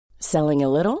Selling a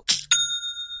little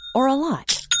or a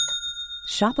lot?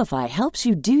 Shopify helps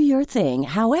you do your thing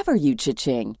however you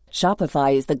cha-ching.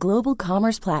 Shopify is the global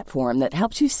commerce platform that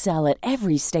helps you sell at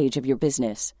every stage of your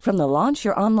business. From the launch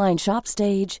your online shop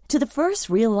stage to the first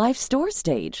real-life store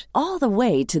stage, all the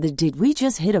way to the did we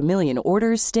just hit a million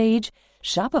orders stage.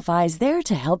 Shopify is there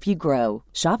to help you grow.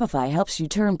 Shopify helps you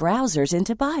turn browsers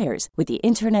into buyers with the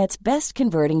internet's best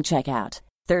converting checkout.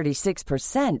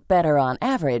 36% better on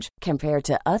average compared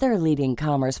to other leading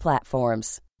commerce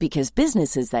platforms. Because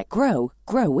businesses that grow,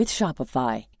 grow with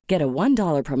Shopify. Get a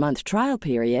 $1 per month trial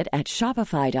period at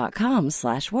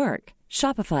shopify.com/work.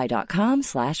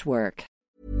 Shopify.com/work.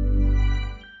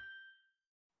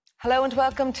 Hello and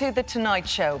welcome to The Tonight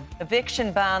Show.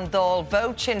 Eviction Ban Dáil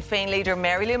vote Sinn Féin leader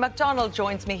Lou McDonald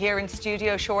joins me here in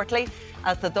studio shortly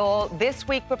as the Dáil this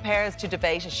week prepares to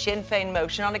debate a Sinn Féin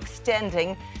motion on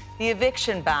extending the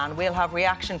eviction ban. We'll have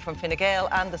reaction from Fine Gael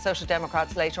and the Social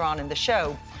Democrats later on in the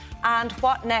show. And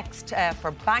what next for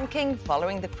banking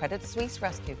following the Credit Suisse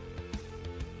rescue?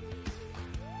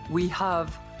 We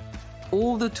have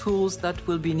all the tools that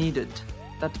will be needed,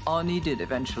 that are needed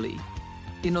eventually,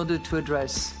 in order to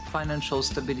address financial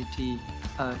stability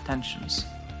tensions.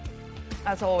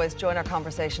 As always, join our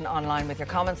conversation online with your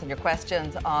comments and your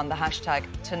questions on the hashtag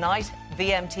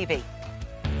TonightVMTV.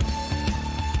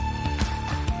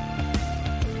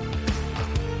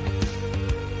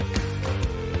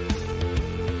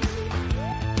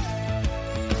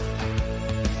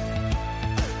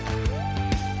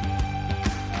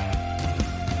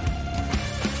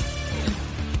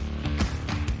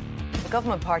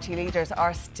 Government party leaders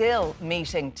are still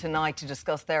meeting tonight to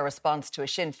discuss their response to a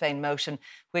Sinn Féin motion,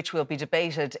 which will be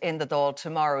debated in the Dáil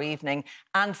tomorrow evening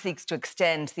and seeks to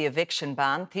extend the eviction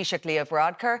ban. Taoiseach Leo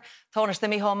Varadkar, Tánaiste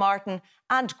Micheál Martin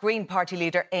and Green Party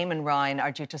leader Eamon Ryan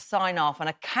are due to sign off on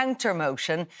a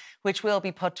counter-motion which will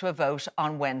be put to a vote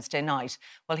on Wednesday night.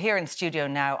 Well, here in studio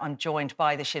now, I'm joined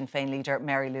by the Sinn Féin leader,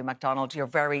 Lou McDonald. You're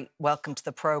very welcome to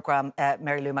the programme,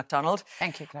 Lou McDonald.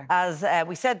 Thank you, Claire. As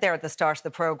we said there at the start of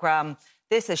the programme,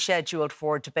 this is scheduled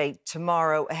for debate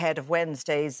tomorrow ahead of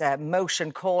Wednesday's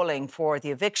motion calling for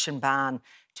the eviction ban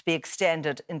to be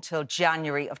extended until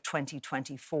January of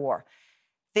 2024.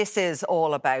 This is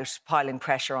all about piling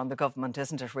pressure on the government,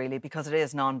 isn't it, really? Because it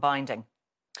is non-binding.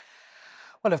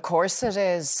 Well, of course it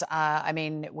is.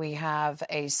 We have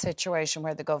a situation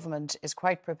where the government is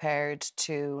quite prepared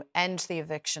to end the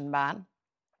eviction ban,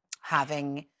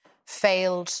 having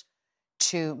failed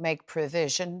to make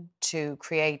provision to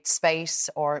create space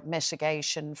or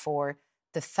mitigation for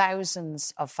the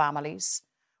thousands of families,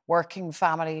 working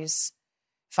families,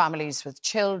 families with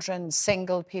children,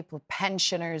 single people,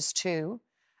 pensioners too,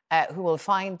 who will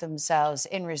find themselves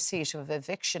in receipt of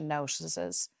eviction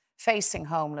notices, facing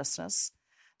homelessness.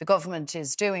 The government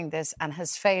is doing this and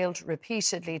has failed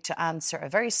repeatedly to answer a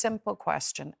very simple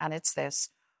question, and it's this: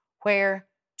 where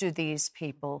do these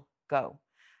people go?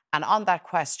 And on that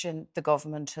question, the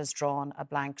government has drawn a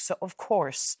blank. So, of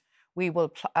course, we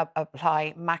will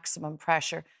apply maximum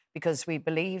pressure because we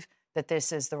believe that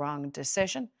this is the wrong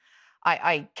decision.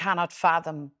 I cannot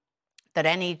fathom that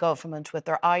any government with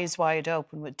their eyes wide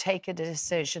open would take a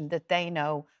decision that they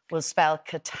know will spell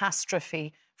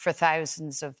catastrophe for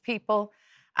thousands of people.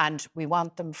 And we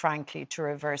want them, frankly, to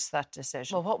reverse that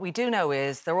decision. Well, what we do know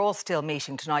is they're all still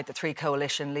meeting tonight, the three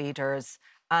coalition leaders,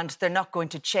 and they're not going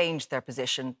to change their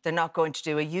position. They're not going to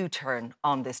do a U-turn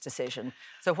on this decision.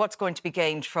 So what's going to be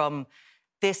gained from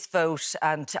this vote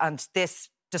and this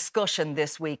discussion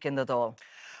this week in the Dáil?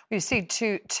 You see,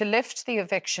 to lift the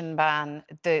eviction ban,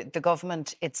 the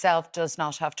government itself does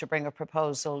not have to bring a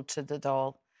proposal to the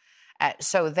Dáil.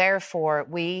 So therefore,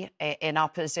 we in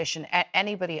opposition,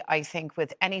 anybody, I think,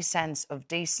 with any sense of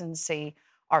decency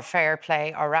or fair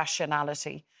play or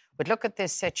rationality would look at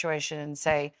this situation and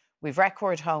say, we've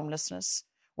record homelessness,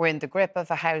 we're in the grip of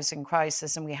a housing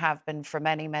crisis, and we have been for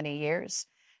many, many years.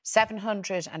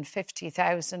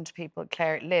 750,000 people,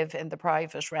 Claire, live in the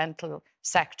private rental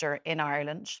sector in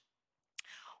Ireland.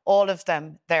 All of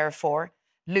them, therefore,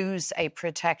 lose a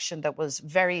protection that was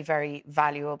very, very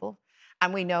valuable.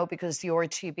 And we know, because the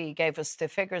RTB gave us the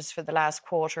figures for the last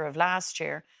quarter of last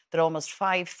year, that almost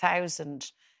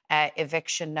 5,000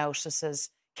 eviction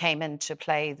notices came into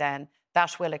play then.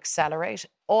 That will accelerate.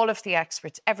 All of the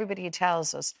experts, everybody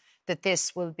tells us that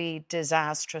this will be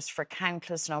disastrous for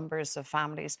countless numbers of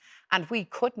families. And we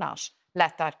could not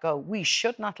let that go. We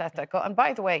should not let that go. And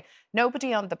by the way,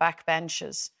 nobody on the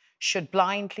backbenches should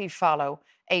blindly follow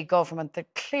a government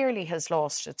that clearly has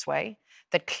lost its way,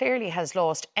 that clearly has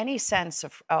lost any sense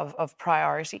of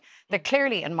priority, that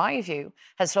clearly, in my view,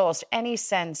 has lost any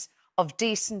sense of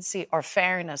decency or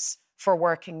fairness for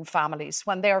working families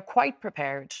when they are quite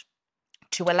prepared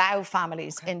to allow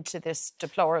families into this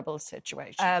deplorable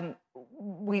situation.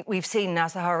 We've seen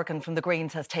NASA Hurricane from the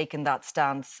Greens has taken that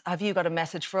stance. Have you got a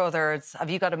message for others?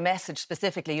 Have you got a message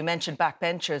specifically? You mentioned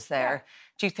backbenchers there. Yeah.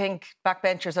 Do you think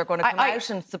backbenchers are going to come out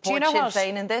and support Sinn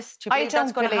Féin in this? Do you believe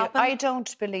that's going to happen? I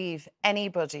don't believe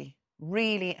anybody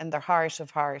really in their heart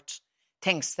of heart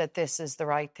thinks that this is the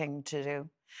right thing to do.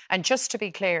 And just to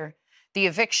be clear, the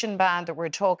eviction ban that we're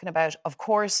talking about, of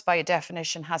course, by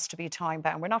definition, has to be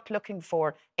time-bound. We're not looking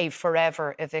for a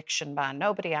forever eviction ban.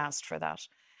 Nobody asked for that.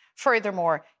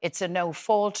 Furthermore, it's a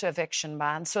no-fault eviction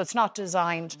ban, so it's not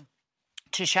designed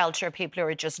to shelter people who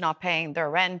are just not paying their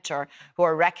rent or who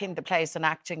are wrecking the place and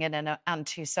acting in an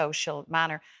antisocial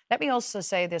manner. Let me also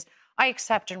say this. I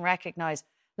accept and recognise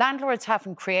landlords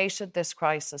haven't created this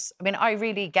crisis. I mean, I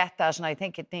really get that, and I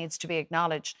think it needs to be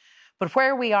acknowledged. But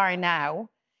where we are now,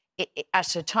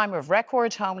 at a time of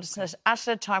record homelessness, at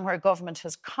a time where government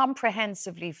has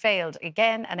comprehensively failed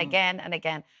again and again and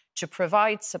again to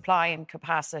provide supply and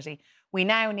capacity, we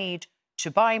now need to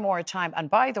buy more time.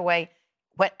 And by the way,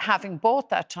 having bought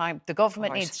that time, the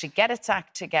government needs to get its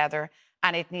act together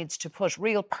and it needs to put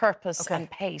real purpose and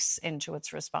pace into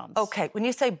its response. OK, when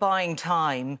you say buying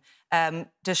time,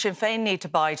 does Sinn Féin need to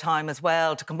buy time as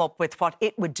well to come up with what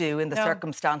it would do in the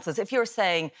circumstances? If you're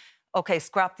saying, OK,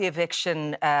 scrap the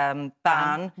eviction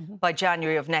ban by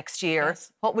January of next year,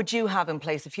 what would you have in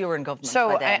place if you were in government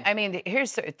by then? I mean,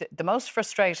 here's the most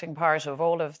frustrating part of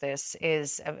all of this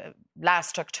is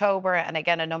last October and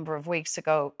again a number of weeks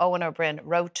ago, Owen O'Brien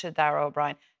wrote to Darragh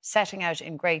O'Brien setting out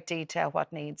in great detail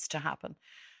what needs to happen.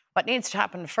 What needs to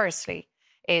happen, firstly,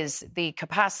 is the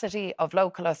capacity of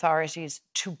local authorities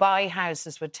to buy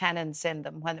houses with tenants in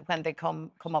them when they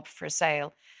come up for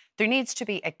sale. There needs to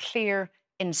be a clear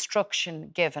instruction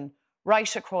given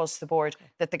right across the board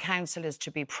that the council is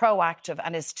to be proactive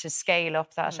and is to scale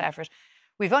up that effort.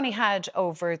 We've only had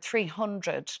over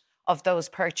 300 of those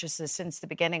purchases since the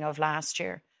beginning of last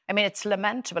year. I mean, it's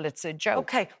lamentable. It's a joke.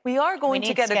 OK, we are going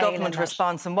to get a government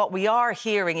response. And what we are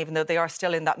hearing, even though they are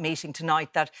still in that meeting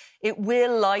tonight, that it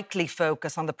will likely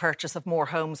focus on the purchase of more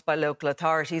homes by local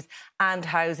authorities and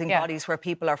housing bodies where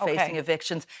people are facing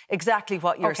evictions. Exactly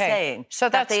what you're saying. So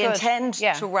that they intend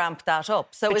to ramp that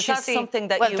up. So is that something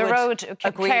that you would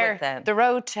agree with then? The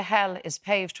road to hell is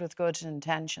paved with good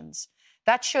intentions.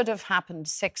 That should have happened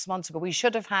 6 months ago. We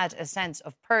should have had a sense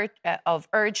of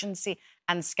urgency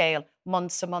and scale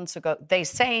months and months ago. They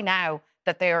say now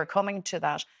that they are coming to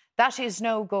that. That is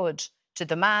no good to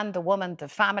the man, the woman, the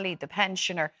family, the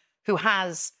pensioner who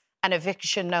has an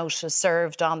eviction notice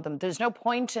served on them. There's no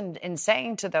point in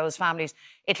saying to those families,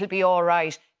 it'll be all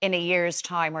right in a year's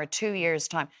time or 2 years'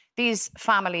 time. These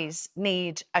families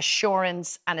need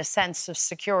assurance and a sense of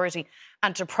security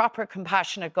and a proper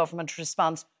compassionate government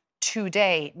response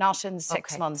today, not in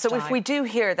 6 months' time. So if we do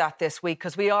hear that this week,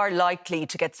 because we are likely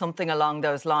to get something along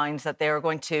those lines, that they are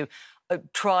going to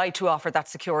try to offer that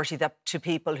security to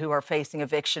people who are facing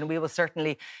eviction, we will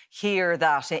certainly hear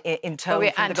that in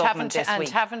tone from the government this week. And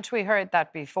haven't we heard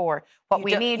that before? What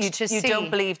we need to see... You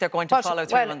don't believe they're going to follow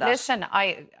through on that? Well, listen,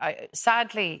 I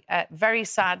sadly, very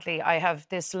sadly, I have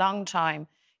this long time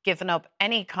given up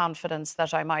any confidence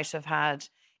that I might have had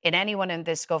in anyone in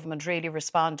this government really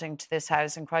responding to this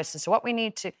housing crisis. So what we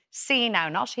need to see now,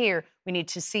 not hear, we need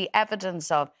to see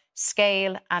evidence of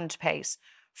scale and pace.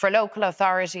 For local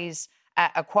authorities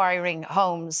acquiring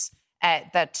homes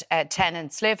that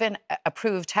tenants live in,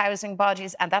 approved housing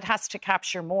bodies, and that has to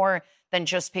capture more than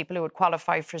just people who would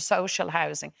qualify for social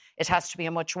housing. It has to be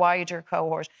a much wider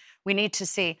cohort. We need to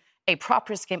see a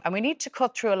proper scheme. And we need to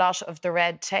cut through a lot of the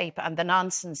red tape and the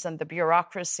nonsense and the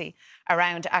bureaucracy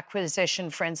around acquisition,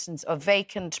 for instance, of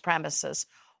vacant premises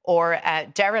or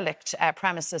derelict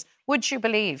premises. Would you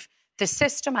believe the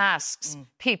system asks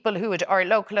people who would, or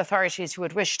local authorities who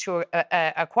would wish to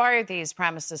acquire these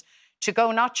premises to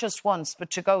go not just once,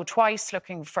 but to go twice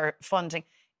looking for funding?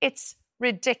 It's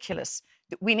ridiculous.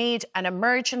 We need an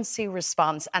emergency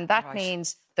response, and that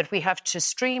means that we have to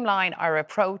streamline our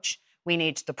approach. We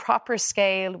need the proper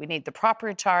scale, we need the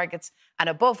proper targets, and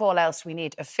above all else, we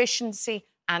need efficiency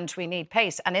and we need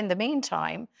pace. And in the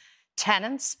meantime,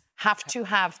 tenants have to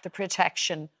have the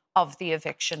protection of the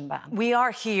eviction ban. We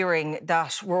are hearing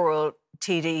that rural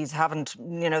TDs haven't,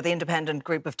 the independent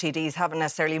group of TDs haven't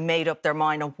necessarily made up their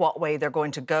mind on what way they're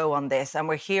going to go on this. And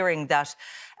we're hearing that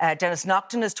Denis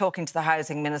Naughton is talking to the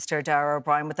Housing Minister, Darragh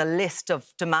O'Brien, with a list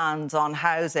of demands on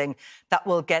housing that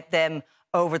will get them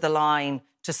over the line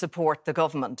to support the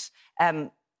government.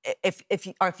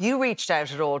 if you reached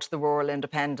out at all to the rural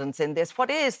independents in this, what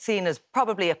is seen as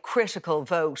probably a critical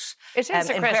vote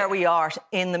in where we are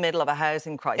in the middle of a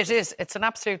housing crisis. It is. It's an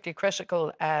absolutely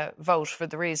critical vote for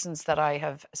the reasons that I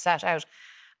have set out.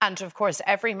 And of course,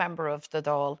 every member of the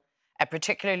Dáil,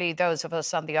 particularly those of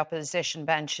us on the opposition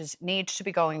benches, need to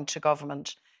be going to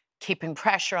government, keeping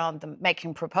pressure on them,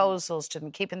 making proposals to them,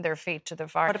 keeping their feet to the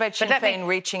fire. What about Sinn Féin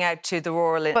reaching out to the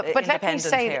rural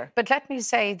independents here? But let me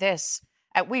say this.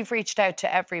 We've reached out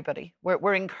to everybody.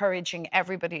 We're encouraging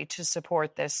everybody to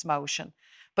support this motion.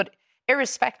 But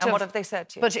irrespective... And what have they said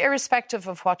to you? But irrespective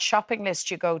of what shopping list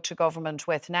you go to government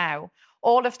with now,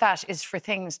 all of that is for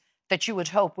things that you would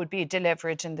hope would be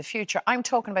delivered in the future. I'm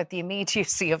talking about the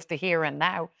immediacy of the here and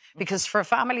now, because for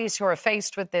families who are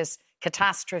faced with this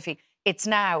catastrophe, it's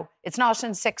now. It's not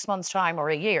in 6 months' time or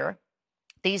a year.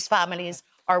 These families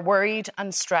are worried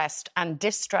and stressed and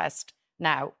distressed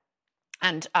now.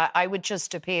 And I would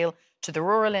just appeal to the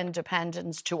rural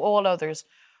independents, to all others,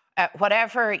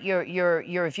 whatever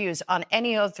your views on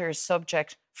any other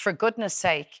subject, for goodness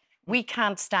sake, we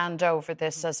can't stand over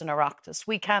this as an Oireachtas.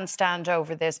 We can't stand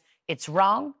over this. It's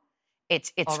wrong.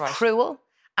 It's cruel.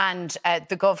 And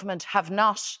the government have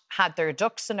not had their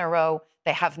ducks in a row.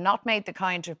 They have not made the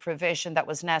kind of provision that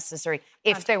was necessary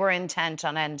if they were intent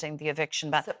on ending the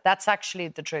eviction ban. That's actually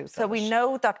the truth. So we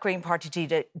know that Green Party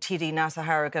TD Neasa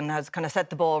Harrigan has kind of set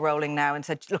the ball rolling now and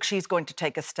said, look, she's going to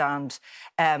take a stand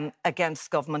against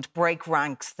government, break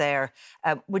ranks there.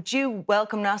 Would you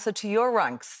welcome Neasa to your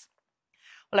ranks?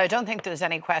 Well, I don't think there's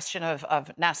any question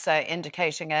of Neasa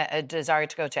indicating a desire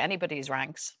to go to anybody's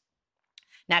ranks.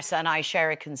 Neasa and I share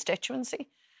a constituency.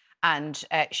 And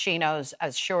she knows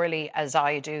as surely as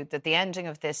I do that the ending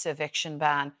of this eviction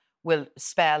ban will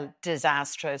spell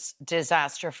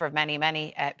disaster for many,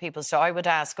 many people. So I would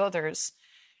ask others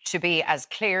to be as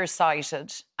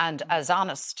clear-sighted and as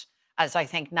honest as I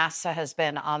think Neasa has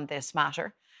been on this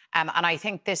matter. And I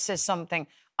think this is something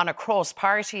on a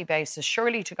cross-party basis.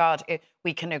 Surely to God,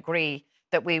 we can agree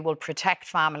that we will protect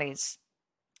families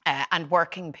and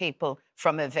working people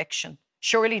from eviction.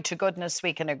 Surely to goodness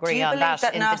we can agree on that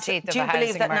in the teeth of a housing emergency. Do you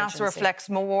believe that Neasa reflects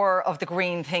more of the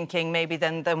Green thinking maybe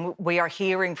than we are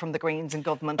hearing from the Greens in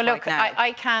government right now?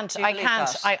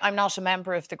 I'm not a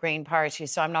member of the Green Party,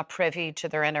 so I'm not privy to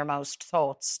their innermost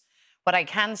thoughts. What I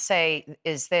can say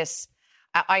is this.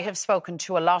 I have spoken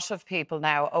to a lot of people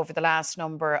now over the last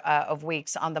number of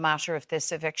weeks on the matter of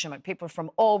this eviction, people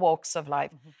from all walks of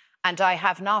life. Mm-hmm. And I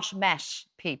have not met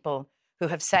people who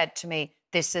have said to me,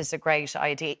 this is a great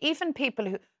idea. Even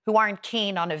people who aren't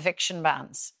keen on eviction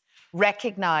bans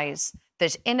recognise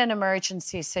that in an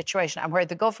emergency situation and where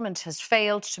the government has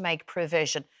failed to make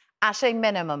provision, at a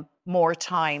minimum, more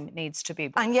time needs to be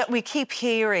brought. And yet we keep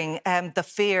hearing the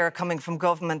fear coming from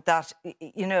government that,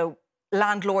 you know,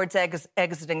 landlords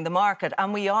exiting the market.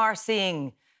 And we are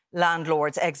seeing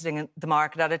landlords exiting the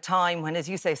market at a time when, as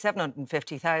you say,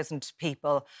 750,000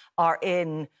 people are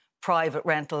in private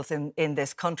rentals in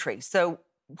this country. So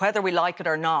whether we like it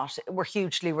or not, we're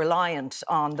hugely reliant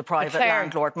on the private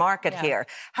landlord market here.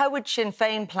 How would Sinn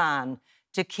Féin plan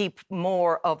to keep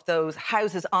more of those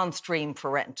houses on stream for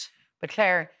rent? But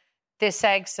Claire, this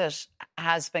exit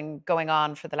has been going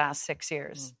on for the last 6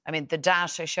 years. I mean, the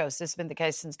data shows this has been the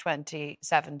case since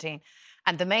 2017.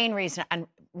 And the main reason, and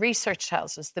research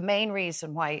tells us, the main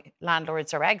reason why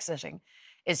landlords are exiting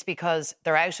is because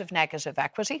they're out of negative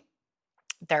equity.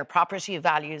 Their property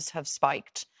values have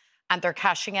spiked and they're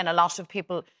cashing in. A lot of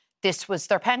people, this was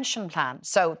their pension plan,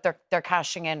 so they're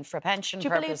cashing in for pension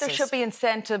purposes. Do you believe there should be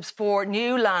incentives for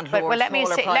new landlords? But let me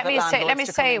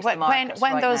say,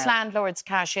 when those landlords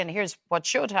cash in, here's what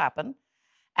should happen.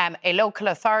 A local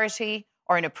authority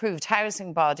or an approved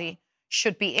housing body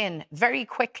should be in very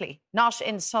quickly, not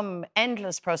in some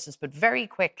endless process, but very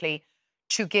quickly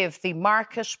to give the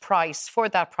market price for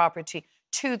that property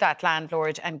to that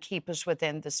landlord and keep it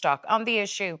within the stock. On the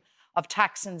issue of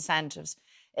tax incentives,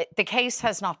 the case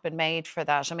has not been made for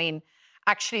that. I mean,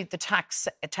 actually, the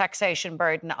taxation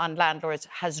burden on landlords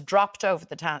has dropped over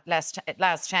the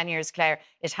last 10 years, Claire.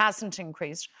 It hasn't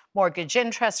increased. Mortgage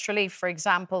interest relief, for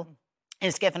example,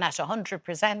 is given at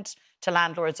 100% to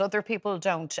landlords. Other people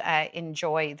don't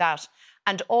enjoy that.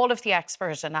 And all of the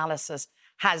expert analysis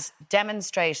has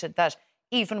demonstrated that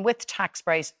even with tax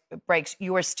breaks,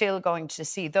 you are still going to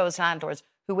see those landlords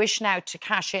who wish now to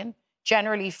cash in,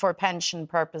 generally for pension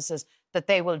purposes, that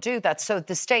they will do that. So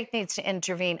the state needs to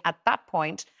intervene at that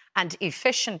point and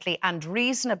efficiently and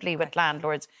reasonably with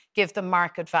landlords, give them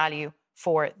market value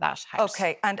for that house.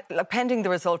 OK, and pending the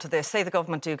result of this, say the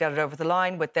government do get it over the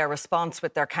line with their response,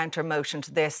 with their counter motion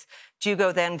to this, do you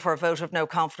go then for a vote of no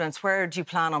confidence? Where do you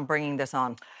plan on bringing this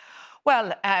on?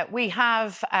 Well, we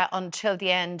have until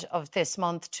the end of this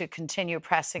month to continue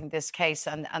pressing this case,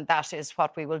 and that is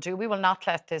what we will do. We will not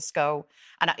let this go.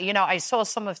 And, I saw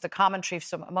some of the commentary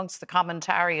amongst the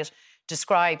commentariat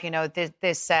describe,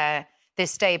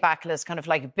 this debacle as kind of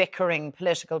like bickering,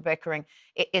 political bickering.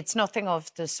 It's nothing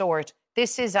of the sort.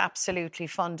 This is absolutely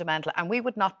fundamental, and we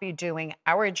would not be doing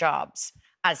our jobs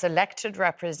as elected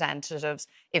representatives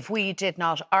if we did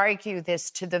not argue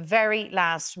this to the very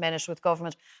last minute with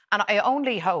government. And I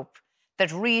only hope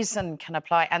that reason can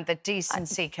apply and that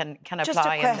decency can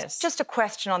apply in this. Just a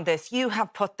question on this. You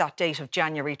have put that date of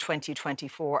January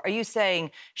 2024. Are you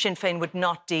saying Sinn Féin would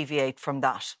not deviate from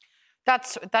that?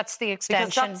 That's the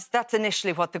extension. Because that's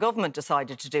initially what the government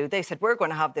decided to do. They said, we're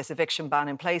going to have this eviction ban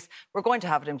in place. We're going to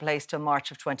have it in place till March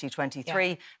of 2023.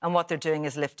 Yeah. And what they're doing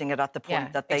is lifting it at the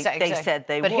point that they said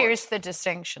they would. But here's the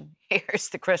distinction. Here's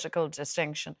the critical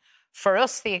distinction. For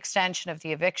us, the extension of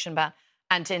the eviction ban,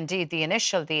 and indeed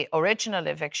the original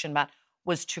eviction ban,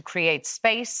 was to create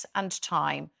space and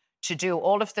time to do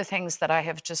all of the things that I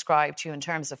have described to you in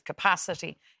terms of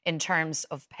capacity, in terms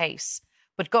of pace.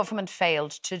 But government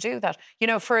failed to do that.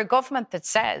 For a government that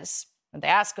says, and they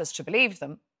ask us to believe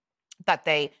them, that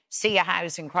they see a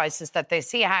housing crisis, that they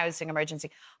see a housing emergency,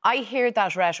 I hear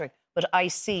that rhetoric, but I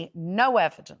see no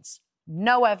evidence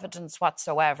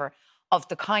whatsoever of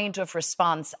the kind of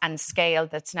response and scale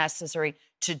that's necessary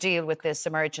to deal with this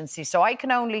emergency. So I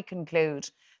can only conclude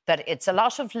that it's a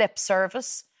lot of lip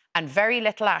service and very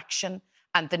little action.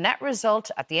 And the net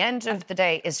result at the end of the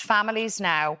day is families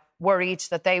now worried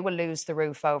that they will lose the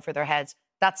roof over their heads.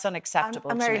 That's unacceptable.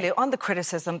 And Mary Lou, on the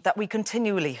criticism that we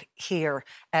continually hear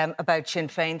about Sinn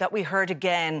Féin, that we heard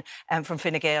again from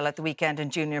Fine Gael at the weekend,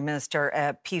 and Junior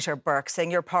Minister Peter Burke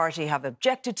saying your party have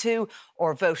objected to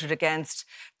or voted against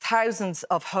thousands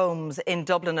of homes in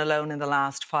Dublin alone in the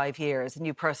last 5 years, and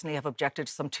you personally have objected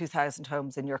to some 2,000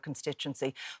 homes in your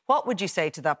constituency. What would you say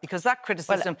to that? Because that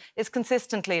criticism is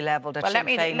consistently levelled at Sinn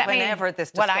Féin whenever this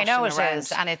discussion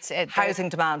around housing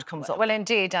demand comes up. Well,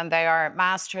 indeed, and they are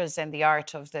masters in the art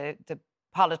of the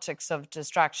politics of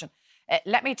distraction.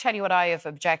 Let me tell you what I have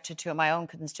objected to in my own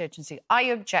constituency. I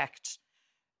object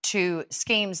to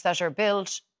schemes that are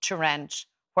built to rent,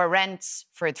 where rents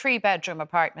for a 3-bedroom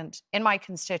apartment in my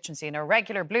constituency, in a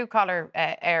regular blue-collar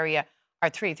area, are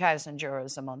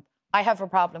 €3,000 a month. I have a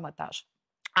problem with that.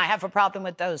 I have a problem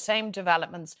with those same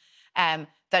developments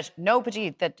that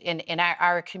nobody that in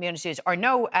our communities, or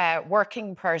no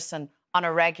working person on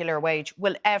a regular wage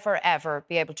will ever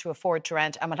be able to afford to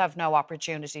rent and will have no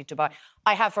opportunity to buy.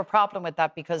 I have a problem with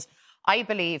that because I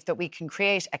believe that we can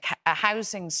create a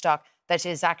housing stock that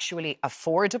is actually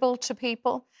affordable to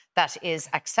people, that is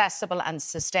accessible and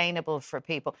sustainable for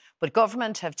people. But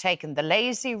government have taken the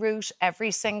lazy route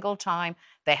every single time.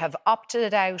 They have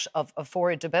opted out of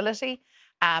affordability,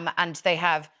 and they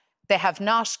have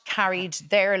not carried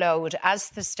their load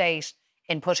as the state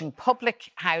in putting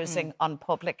public housing on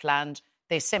public land.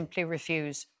 They simply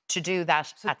refuse to do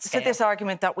that at scale. So this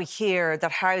argument that we hear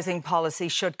that housing policy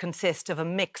should consist of a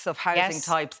mix of housing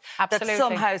types, absolutely. That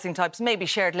some housing types, maybe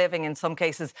shared living in some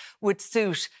cases, would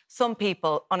suit some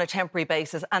people on a temporary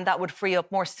basis, and that would free up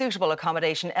more suitable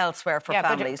accommodation elsewhere for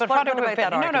families. But what about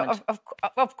that argument?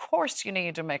 Of course you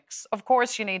need a mix. Of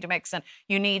course you need a mix, and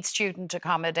you need student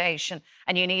accommodation,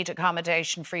 and you need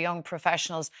accommodation for young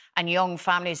professionals and young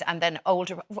families, and then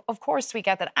older. Of course we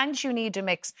get that. And you need a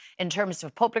mix in terms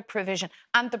of public provision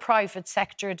and the private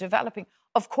sector developing.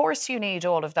 Of course you need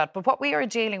all of that. But what we are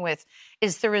dealing with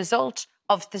is the result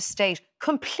of the state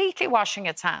completely washing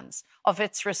its hands of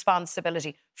its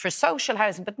responsibility for social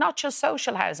housing, but not just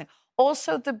social housing,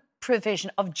 also the provision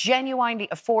of genuinely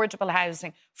affordable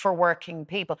housing for working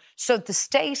people. So the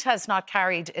state has not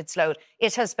carried its load.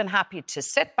 It has been happy to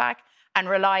sit back and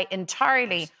rely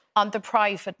entirely on the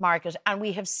private market, and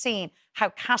we have seen how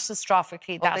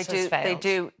catastrophically that has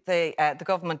failed. The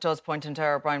government does point, and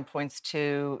Darragh O'Brien points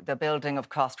to the building of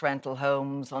cost rental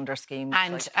homes under schemes.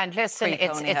 And listen,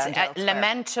 it's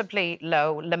lamentably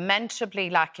low, lamentably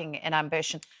lacking in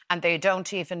ambition, and they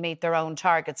don't even meet their own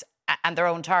targets, and their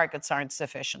own targets aren't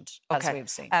sufficient, as we've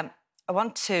seen. I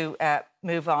want to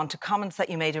move on to comments that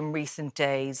you made in recent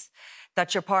days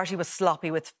that your party was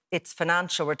sloppy with its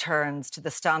financial returns to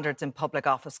the Standards in Public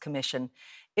Office Commission.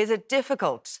 Is it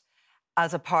difficult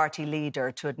as a party leader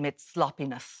to admit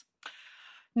sloppiness?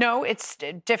 No, it's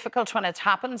difficult when it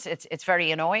happens. It's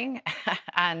very annoying.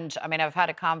 And I mean, we have had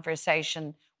a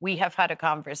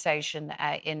conversation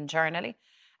internally.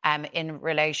 in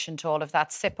relation to all of that.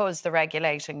 SIPO is the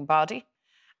regulating body.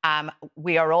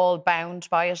 We are all bound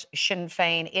by it. Sinn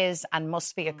Féin is and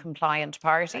must be a compliant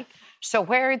party. So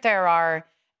where there are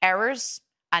errors,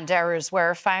 and errors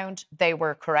were found, they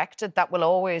were corrected. That will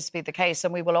always be the case,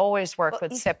 and we will always work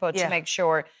with SIPO to make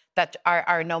sure that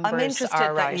our numbers are right. I'm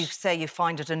interested that you say you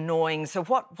find it annoying. So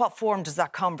what form does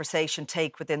that conversation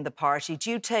take within the party?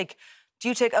 Do you take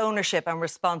ownership and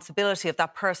responsibility of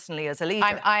that personally as a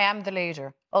leader? I am the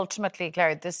leader. Ultimately,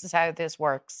 Claire, this is how this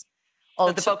works.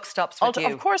 So the buck stops with you?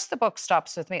 Of course the buck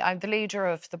stops with me. I'm the leader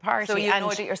of the party. So you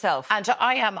annoyed at yourself? And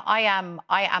I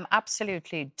am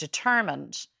absolutely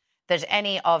determined that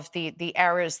any of the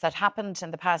errors that happened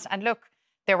in the past, and look,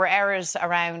 there were errors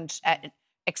around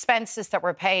expenses that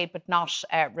were paid but not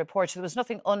reported. There was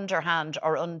nothing underhand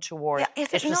or untoward. Yeah,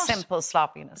 it was simple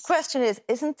sloppiness. The question is,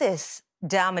 isn't this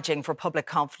damaging for public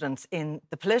confidence in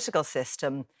the political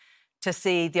system to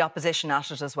see the opposition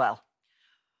at it as well?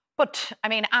 But, I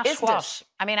mean, at what?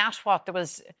 I mean, at what? There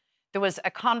was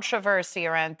a controversy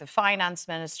around the finance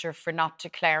minister for not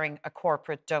declaring a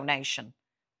corporate donation.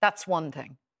 That's one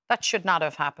thing. That should not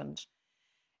have happened.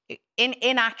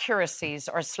 Inaccuracies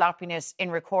or sloppiness in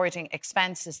recording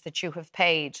expenses that you have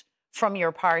paid from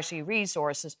your party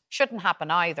resources shouldn't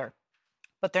happen either.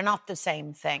 But they're not the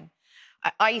same thing.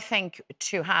 I think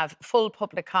to have full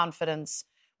public confidence,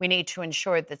 we need to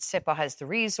ensure that SIPO has the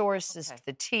resources,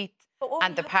 the teeth,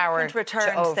 and the power to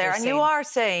oversee. There. And you are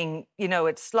saying, you know,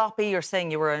 it's sloppy. You're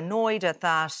saying you were annoyed at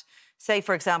that. Say,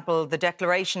 for example, the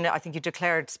declaration, I think you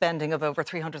declared spending of over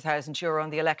 €300,000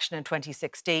 on the election in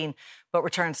 2016, but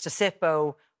returns to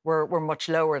SIPO were much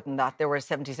lower than that. They were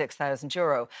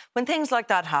 €76,000. When things like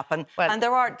that happen, and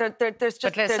there's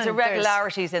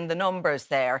irregularities in the numbers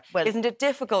there, isn't it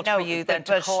difficult for you then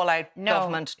to call out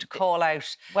government, to call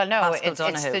out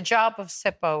it's the job of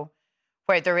SIPO,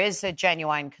 where there is a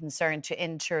genuine concern, to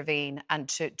intervene and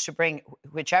to bring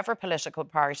whichever political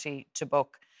party to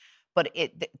book. But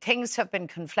things have been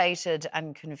conflated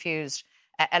and confused.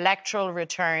 Electoral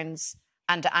returns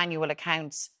and annual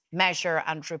accounts measure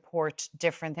and report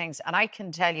different things. And I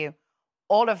can tell you,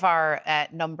 all of our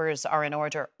numbers are in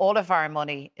order. All of our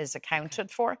money is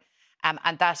accounted for. And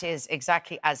that is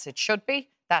exactly as it should be.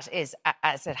 That is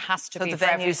as it has to be for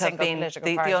every single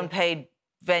political party. The unpaid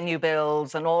venue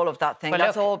bills and all of that thing,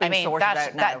 that's all been sorted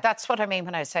out now. That's what I mean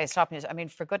when I say sloppiness. I mean,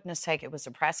 for goodness sake, it was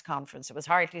a press conference. It was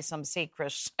hardly some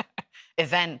secret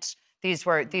event. These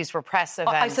were press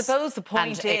events. I suppose the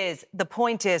point is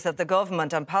that the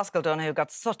government and Paschal Donohoe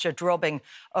got such a drubbing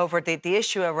over the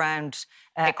issue around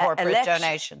a corporate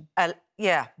donation. A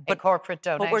corporate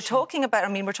donation. But we're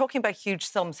talking about huge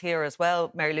sums here as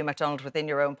well, Mary Lou McDonald, within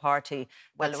your own party.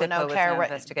 Well, we're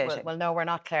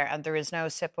not Claire, and there is no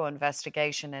SIPO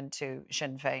investigation into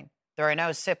Sinn Féin. There are no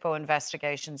SIPO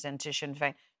investigations into Sinn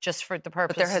Féin, just for the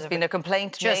purpose. But there has been a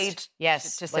complaint made to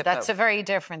SIPO. Well, that's a very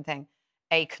different thing.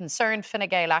 A concerned Fine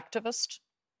Gael activist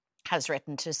has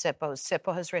written to SIPO.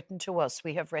 SIPO has written to us.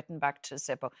 We have written back to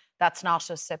SIPO. That's not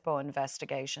a SIPO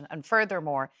investigation. And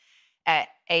furthermore,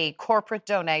 a corporate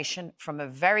donation from a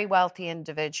very wealthy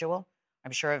individual,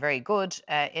 I'm sure a very good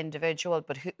individual,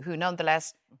 but who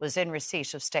nonetheless was in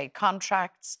receipt of state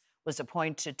contracts, was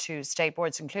appointed to state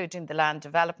boards, including the Land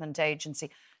Development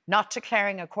Agency. Not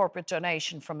declaring a corporate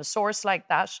donation from a source like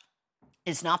that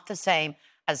is not the same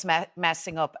as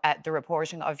messing up the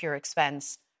reporting of your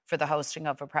expense for the hosting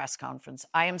of a press conference.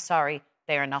 I am sorry,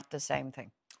 they are not the same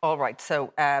thing. All right,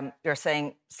 so you're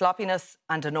saying sloppiness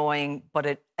and annoying, but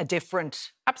a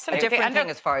different thing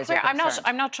as far as you're concerned.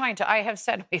 I'm not trying to. I have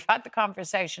said we've had the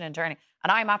conversation internally,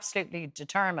 and I'm absolutely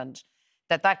determined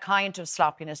that kind of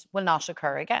sloppiness will not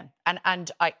occur again.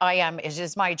 And I am. It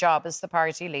is my job as the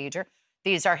party leader.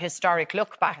 These are historic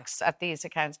look-backs at these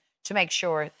accounts, to make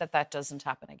sure that doesn't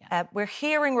happen again. We're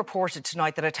hearing reported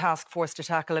tonight that a task force to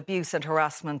tackle abuse and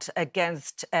harassment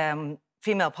against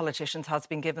female politicians has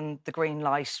been given the green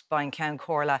light by Count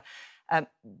Corla.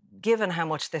 Given how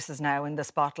much this is now in the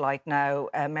spotlight now,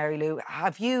 Mary Lou,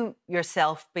 have you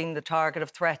yourself been the target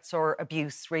of threats or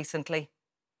abuse recently?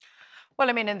 Well,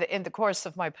 I mean, in the course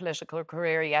of my political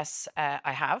career, yes,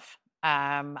 I have.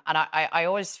 And I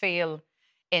always feel,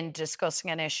 in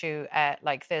discussing an issue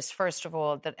like this, first of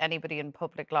all, that anybody in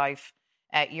public life,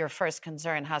 your first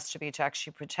concern has to be to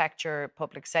actually protect your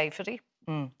public safety,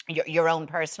 your own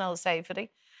personal safety.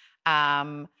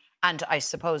 And I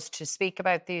suppose to speak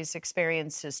about these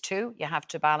experiences too, you have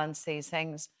to balance these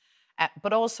things,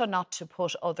 but also not to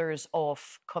put others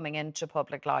off coming into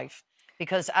public life.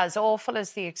 Because as awful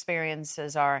as the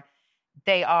experiences are,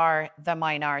 they are the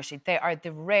minority. They are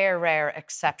the rare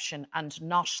exception and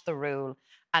not the rule.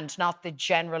 and not the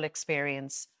general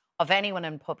experience of anyone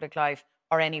in public life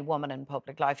or any woman in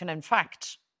public life. And in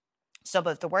fact, some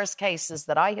of the worst cases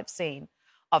that I have seen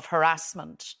of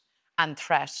harassment and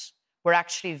threat were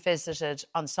actually visited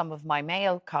on some of my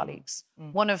male colleagues,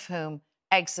 one of whom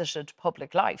exited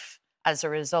public life as a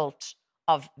result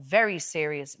of very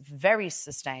serious, very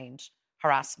sustained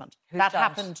harassment. That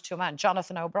happened to a man,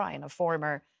 Jonathan O'Brien, a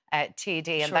former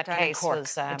TD, and that case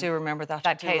was... I do remember that.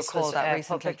 That case was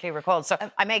publicly recalled. So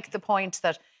I make the point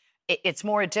that it's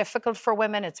more difficult for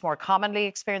women, it's more commonly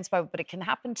experienced by, but it can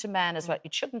happen to men as well.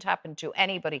 It shouldn't happen to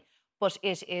anybody, but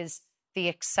it is the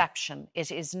exception.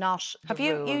 It is not the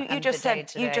rule. You just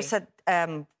said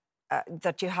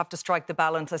that you have to strike the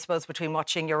balance, I suppose, between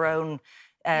watching your own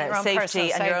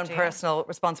safety and your own personal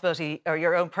responsibility, or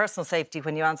your own personal safety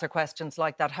when you answer questions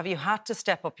like that. Have you had to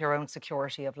step up your own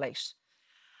security of late?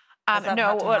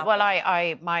 No. Well,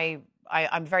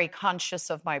 I'm very conscious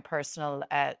of my personal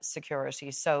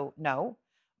security, so no.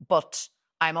 But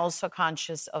I'm also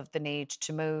conscious of the need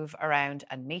to move around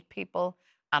and meet people,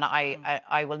 and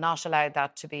I will not allow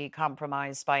that to be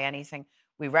compromised by anything.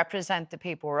 We represent the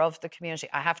people, we're of the community.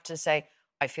 I have to say,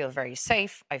 I feel very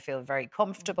safe, I feel very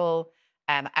comfortable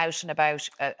out and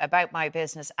about my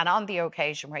business. And on the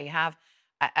occasion where you have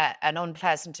an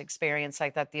unpleasant experience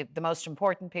like that, the most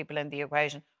important people in the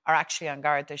equation are actually on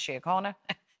guard, the Síochána.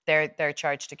 They're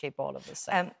charged to keep all of this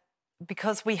safe.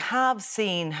 Because we have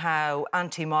seen how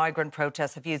anti-migrant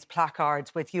protests have used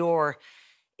placards with your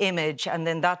image, and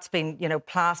then that's been,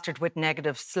 plastered with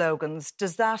negative slogans.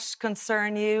 Does that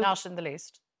concern you? Not in the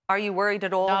least. Are you worried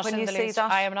at all when you see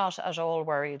that? I am not at all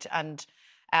worried, and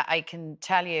I can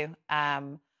tell you,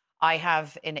 I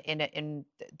have in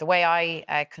the way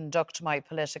I conduct my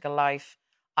political life,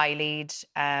 I lead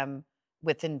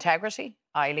with integrity.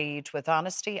 I lead with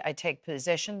honesty. I take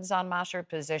positions on matter,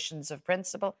 positions of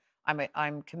principle.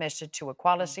 I'm committed to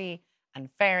equality and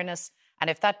fairness. And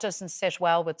if that doesn't sit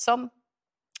well with some,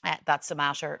 that's a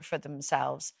matter for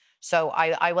themselves. So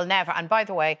I will never. And by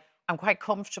the way, I'm quite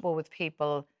comfortable with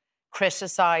people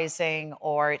criticising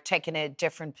or taking a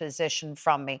different position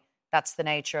from me. That's the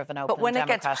nature of an open democratic society. But when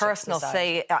it gets personal,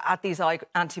 say, at these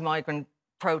anti-migrant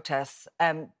protests,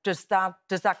 does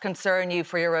that concern you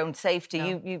for your own safety?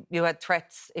 No. You had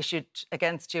threats issued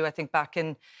against you, I think, back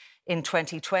in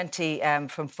 2020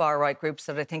 from far-right groups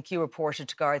that I think you reported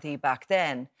to Gardaí back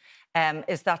then.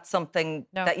 Is that something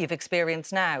that you've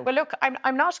experienced now? Well, look,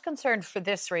 I'm not concerned for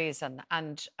this reason,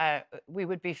 and we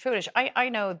would be foolish. I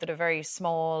know that a very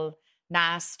small,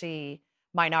 nasty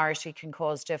minority can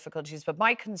cause difficulties, but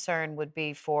my concern would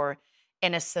be for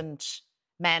innocent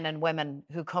men and women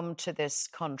who come to this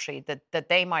country, that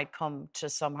they might come to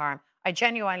some harm. I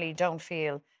genuinely don't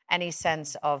feel any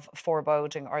sense of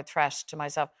foreboding or threat to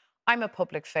myself. I'm a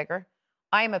public figure.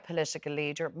 I'm a political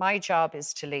leader. My job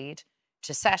is to lead,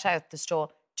 to set out the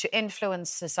stall, to influence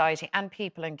society and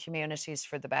people and communities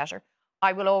for the better.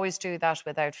 I will always do that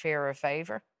without fear or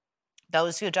favour.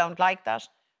 Those who don't like that,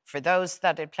 for those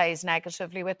that it plays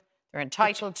negatively with, they're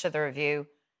entitled to their view.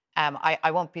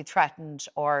 I won't be threatened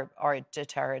or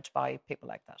deterred by people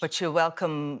like that. But you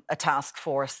welcome a task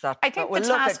force that will look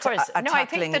at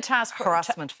tackling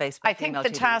harassment faced by female TDs. I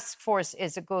think the task force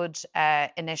is a good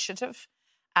initiative.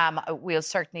 We'll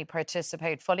certainly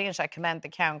participate fully, and I commend the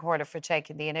Ceann Comhairle for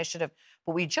taking the initiative.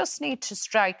 But we just need to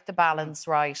strike the balance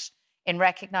right in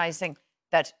recognising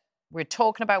that we're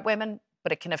talking about women,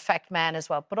 but it can affect men as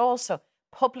well. But also,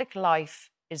 public life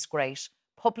is great.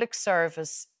 Public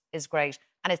service is great.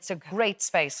 And it's a great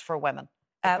space for women.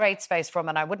 A great space for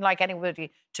women. I wouldn't like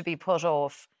anybody to be put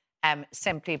off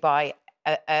simply by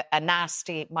a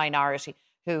nasty minority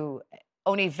who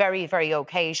only very, very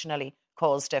occasionally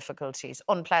cause difficulties,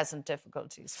 unpleasant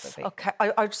difficulties for people. OK,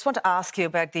 I just want to ask you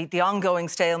about the ongoing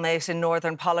stalemate in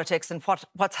northern politics and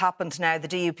what's happened now, the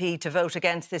DUP to vote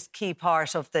against this key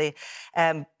part of the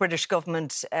British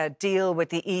government deal with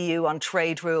the EU on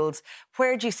trade rules.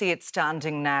 Where do you see it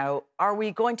standing now? Are we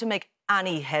going to make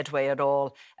any headway at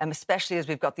all, especially as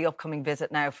we've got the upcoming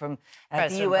visit now from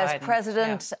the US Biden.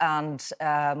 President,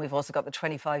 and we've also got the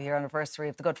 25-year anniversary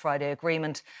of the Good Friday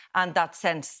Agreement, and that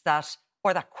sense that,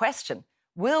 or that question,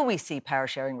 will we see power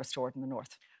sharing restored in the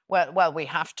north? Well, we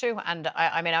have to, and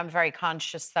I mean, I'm very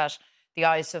conscious that the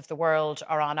eyes of the world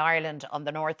are on Ireland, on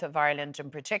the north of Ireland in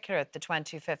particular, at the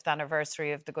 25th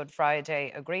anniversary of the Good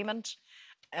Friday Agreement.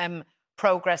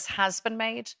 Progress has been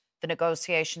made. The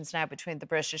negotiations now between the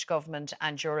British government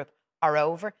and Europe are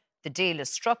over. The deal is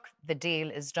struck, the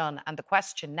deal is done. And the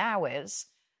question now is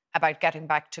about getting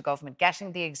back to government,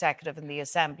 getting the executive and the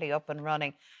assembly up and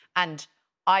running. And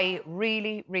I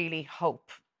really, really hope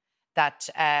that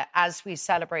as we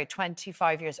celebrate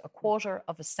 25 years, a quarter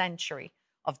of a century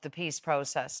of the peace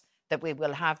process, that we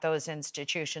will have those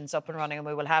institutions up and running and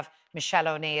we will have Michelle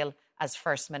O'Neill as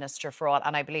First Minister for all.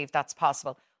 And I believe that's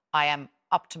possible. I am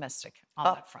optimistic on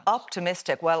that front.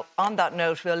 Optimistic. Well, on that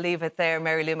note, we'll leave it there.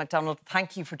 Mary Lou McDonald,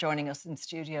 thank you for joining us in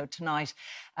studio tonight.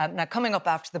 Now, coming up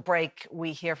after the break,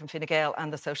 we hear from Fine Gael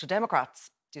and the Social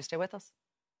Democrats. Do stay with us.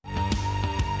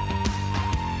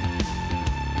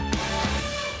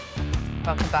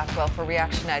 Welcome back. Well, for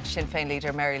Reaction Edge, Sinn Féin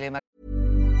leader Mary Lou McDonald.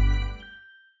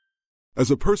 As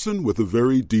a person with a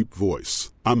very deep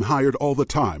voice, I'm hired all the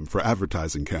time for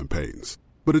advertising campaigns.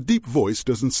 But a deep voice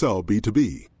doesn't sell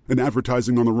B2B, and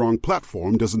advertising on the wrong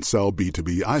platform doesn't sell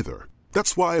B2B either.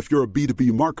 That's why if you're a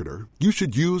B2B marketer, you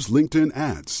should use LinkedIn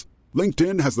ads.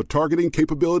 LinkedIn has the targeting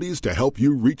capabilities to help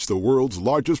you reach the world's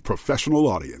largest professional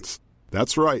audience.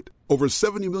 That's right, over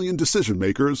 70 million decision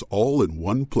makers all in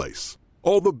one place.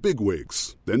 All the big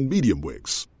wigs, then medium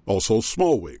wigs, also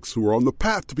small wigs who are on the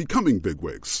path to becoming big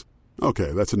wigs.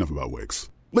 Okay, that's enough about wigs.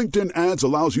 LinkedIn ads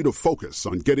allows you to focus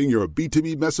on getting your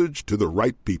B2B message to the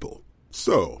right people.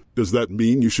 So, does that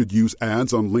mean you should use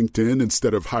ads on LinkedIn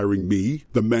instead of hiring me,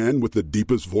 the man with the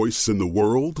deepest voice in the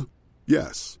world?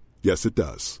 Yes. Yes, it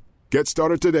does. Get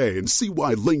started today and see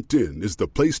why LinkedIn is the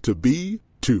place to be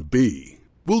to be.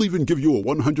 We'll even give you a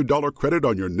 $100 credit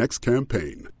on your next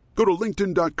campaign. Go to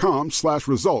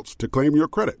linkedin.com/results to claim your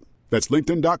credit. That's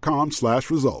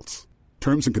linkedin.com/results.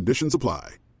 Terms and conditions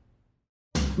apply.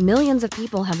 Millions of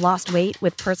people have lost weight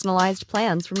with personalized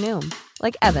plans from Noom.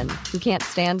 Like Evan, who can't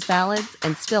stand salads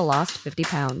and still lost 50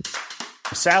 pounds.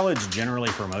 Salads generally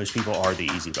for most people are the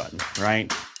easy button,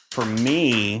 right? For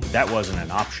me, that wasn't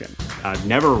an option. I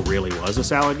never really was a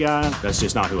salad guy. That's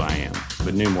just not who I am.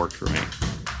 But Noom worked for me.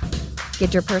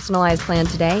 Get your personalized plan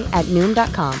today at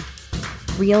Noom.com.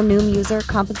 Real Noom user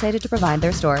compensated to provide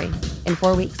their story. In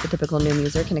 4 weeks, the typical Noom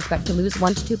user can expect to lose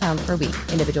 1 to 2 pounds per week.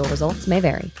 Individual results may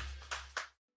vary.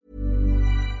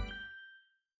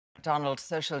 Donald,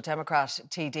 Social Democrat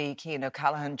TD Cian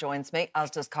O'Callaghan joins me,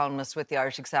 as does columnist with the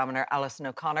Irish Examiner Alison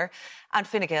O'Connor, and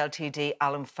Fine Gael TD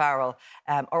Alan Farrell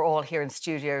are all here in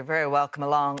studio. You're very welcome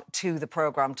along to the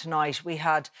programme tonight. We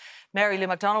had Mary Lou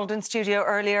McDonald in studio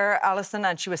earlier, Alison,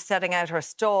 and she was setting out her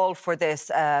stall for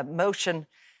this motion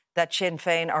that Sinn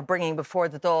Féin are bringing before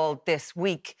the Dáil this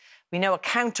week. We know a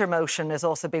counter-motion is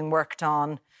also being worked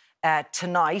on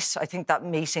tonight. I think that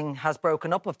meeting has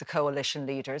broken up of the coalition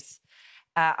leaders.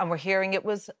 And we're hearing it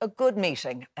was a good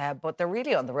meeting, but they're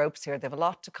really on the ropes here. They have a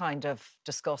lot to kind of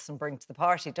discuss and bring to the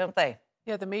party, don't they?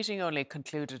 Yeah, the meeting only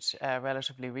concluded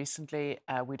relatively recently.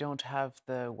 We don't have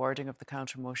the wording of the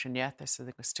counter-motion yet. They said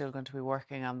they were still going to be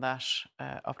working on that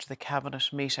up to the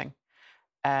cabinet meeting.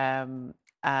 The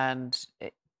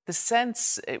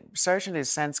sense, certainly the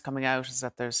sense coming out is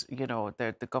that there's,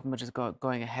 the government is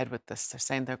going ahead with this. They're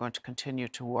saying they're going to continue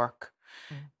to work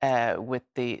with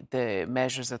the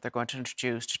measures that they're going to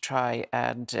introduce to try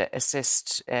and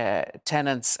assist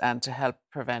tenants and to help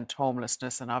prevent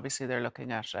homelessness. And obviously they're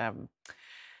looking at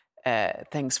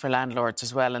things for landlords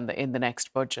as well in the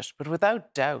next budget. But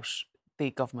without doubt,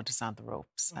 the government is on the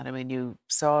ropes. And I mean, you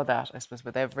saw that, I suppose,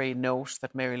 with every note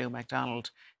that Mary Lou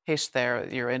McDonald hit there,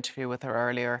 your interview with her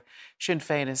earlier. Sinn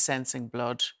Féin is sensing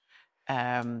blood.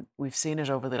 We've seen it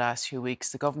over the last few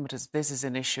weeks. The government this is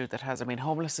an issue that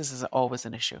homelessness is always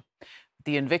an issue.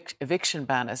 The eviction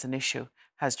ban as an issue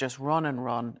has just run and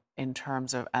run in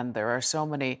terms of, and there are so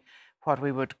many, what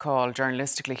we would call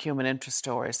journalistically human interest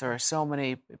stories. There are so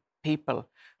many people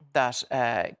that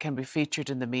can be featured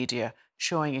in the media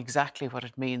showing exactly what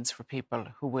it means for people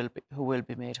who will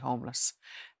be made homeless.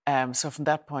 So from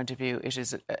that point of view,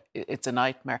 it's a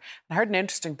nightmare. I heard an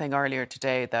interesting thing earlier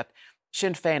today that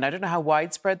Sinn Féin, I don't know how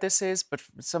widespread this is, but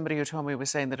somebody who told me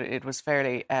was saying that it was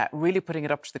fairly, really putting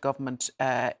it up to the government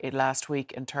last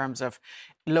week in terms of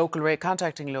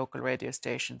contacting local radio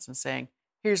stations and saying,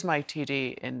 here's my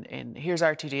TD here's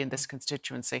our TD in this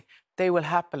constituency. They will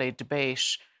happily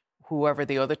debate whoever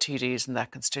the other TDs in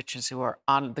that constituency who are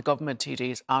on the government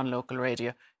TDs on local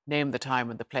radio, name the time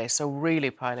and the place. So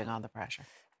really piling on the pressure.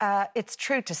 It's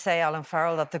true to say, Alan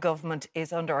Farrell, that the government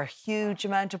is under a huge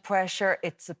amount of pressure.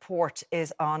 Its support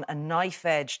is on a knife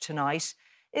edge tonight.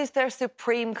 Is there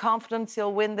supreme confidence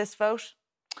you'll win this vote?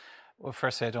 Well,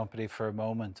 firstly, I don't believe for a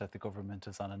moment that the government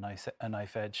is on a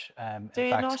knife edge. Do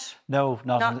you not? No,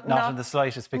 not in the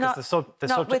slightest, because the subject...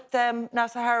 with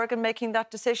Nassar Harrigan making that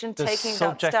decision, taking that stand? The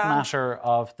subject matter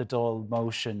of the Dáil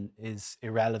motion is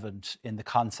irrelevant in the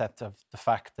concept of the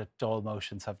fact that Dáil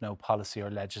motions have no policy or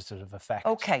legislative effect.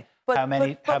 OK, how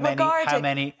many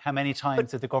times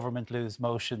did the government lose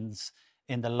motions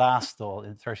in the last Dáil,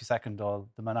 in the 32nd Dáil,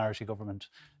 the minority government,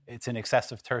 it's in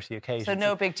excess of 30 occasions. So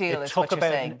no big deal is what you're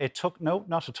saying? No,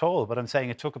 not at all. But I'm saying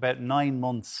it took about 9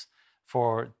 months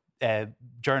for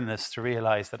journalists to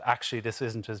realise that actually this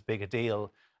isn't as big a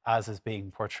deal as is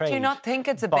being portrayed. Do you not think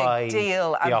it's a big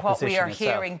deal and what we are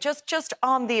hearing just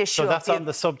on the issue? So that's on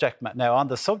the subject matter. Now, on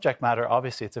the subject matter,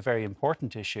 obviously it's a very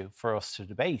important issue for us to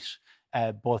debate.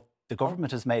 But the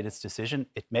government has made its decision.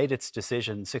 It made its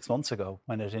decision 6 months ago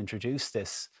when it introduced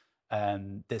this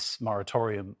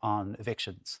moratorium on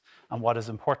evictions. And what is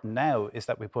important now is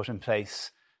that we put in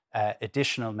place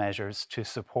additional measures to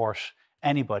support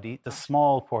anybody, the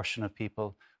small portion of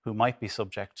people who might be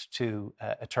subject to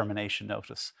a termination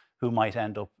notice, who might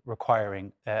end up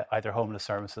requiring either homeless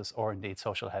services or indeed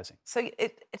social housing. So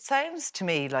it sounds to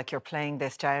me like you're playing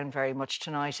this down very much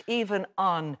tonight, even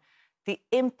on the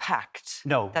impact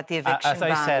that the eviction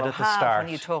ban will have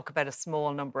when you talk about a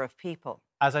small number of people.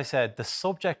 As I said, the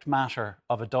subject matter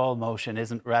of a Dáil motion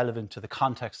isn't relevant to the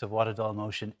context of what a Dáil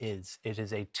motion is. It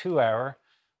is a 2-hour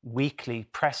weekly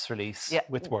press release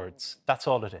with words. That's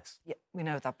all it is. Yeah, we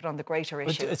know that, but on the greater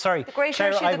issue... the greater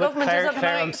Claire, issue, the government is...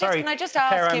 I'm sorry. Can I just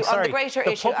ask you, on the greater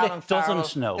issue, Alan Farrell,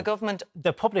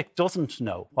 the public doesn't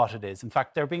know what it is. In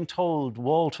fact, they're being told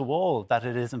wall to wall that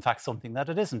it is, in fact, something that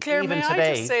it isn't. Claire, even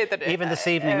today, I just say that, even this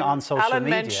evening on social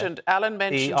media, Alan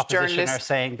mentioned the opposition journalists... are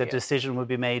saying the decision will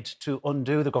be made to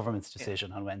undo the government's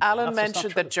decision on Wednesday. Alan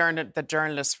mentioned that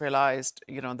journalists realised,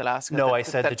 in the last... No, I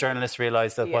said the journalists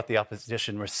realised that what the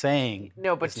opposition were saying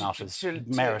is not as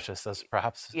meritorious as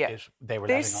perhaps they were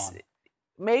letting on.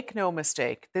 Make no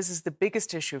mistake, this is the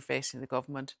biggest issue facing the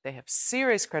government. They have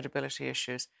serious credibility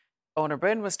issues. Eoin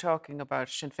Bryn was talking about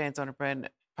Sinn Féin's Eoin Bryn,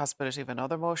 possibility of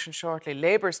another motion shortly.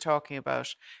 Labour's talking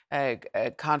about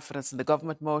confidence in the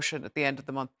government motion at the end of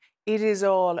the month. It is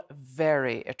all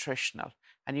very attritional.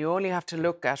 And you only have to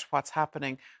look at what's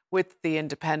happening with the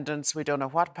independents. We don't know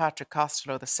what Patrick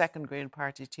Costello, the second Green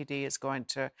Party TD, is going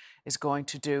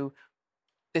to do.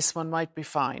 This one might be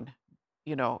fine.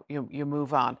 You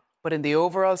move on. But in the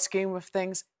overall scheme of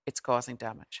things, it's causing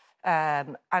damage.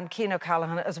 And Cian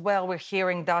O'Callaghan, as well, we're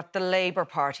hearing that the Labour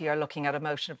Party are looking at a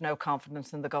motion of no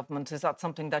confidence in the government. Is that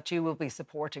something that you will be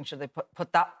supporting? Should they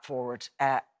put that forward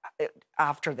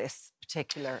after this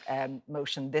particular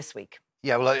motion this week?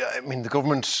 Yeah, well, I mean, the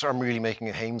government are really making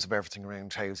a hames of everything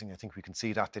around housing. I think we can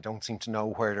see that. They don't seem to know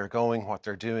where they're going, what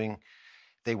they're doing.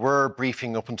 They were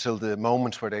briefing up until the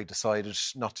moment where they decided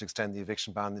not to extend the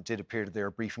eviction ban. It did appear that they were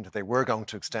briefing that they were going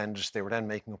to extend it. They were then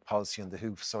making up policy on the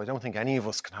hoof. So I don't think any of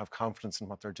us can have confidence in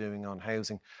what they're doing on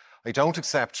housing. I don't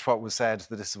accept what was said,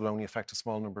 that this will only affect a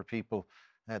small number of people.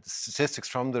 The statistics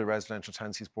from the Residential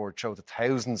Tenancies Board show that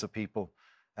thousands of people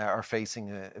are facing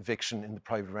eviction in the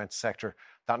private rent sector.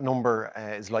 That number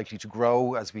is likely to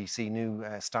grow as we see new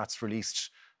stats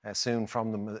released soon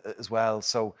from them as well.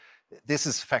 So this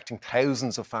is affecting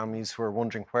thousands of families who are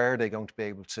wondering where they're going to be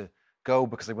able to go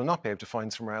because they will not be able to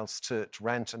find somewhere else to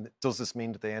rent. And does this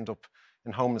mean that they end up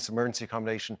in homeless emergency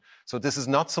accommodation? So this is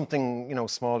not something,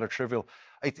 small or trivial.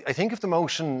 I think if the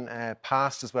motion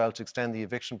passed as well to extend the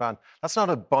eviction ban, that's not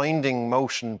a binding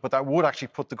motion, but that would actually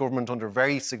put the government under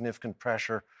very significant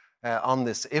pressure on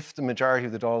this. If the majority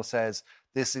of the Dáil says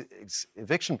this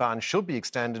eviction ban should be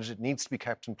extended, it needs to be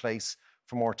kept in place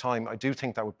for more time, I do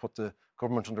think that would put the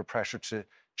government under pressure to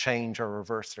change or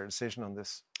reverse their decision on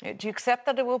this. Do you accept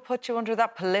that it will put you under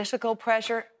that political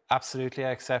pressure? Absolutely,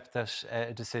 I accept that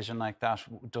a decision like that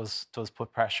does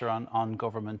put pressure on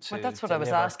government to... Well, that's what I was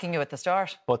asking you at the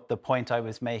start. But the point I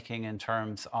was making in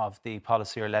terms of the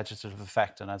policy or legislative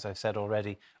effect, and as I've said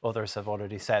already, others have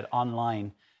already said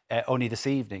online only this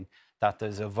evening, that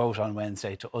there's a vote on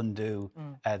Wednesday to undo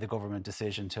the government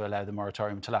decision to allow the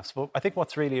moratorium to lapse. But I think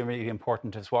what's really, really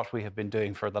important is what we have been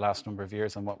doing for the last number of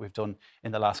years and what we've done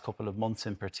in the last couple of months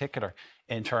in particular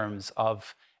in terms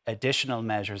of additional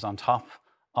measures on top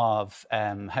of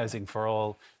housing for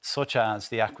all, such as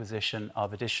the acquisition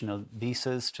of additional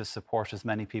visas to support as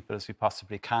many people as we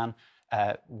possibly can,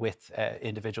 with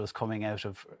individuals coming out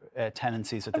of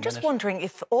tenancies at the minute. I'm just wondering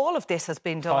if all of this has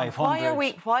been done. Why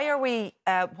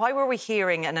were we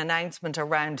hearing an announcement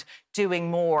around doing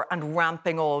more and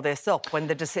ramping all this up when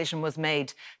the decision was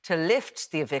made to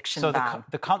lift the eviction ban?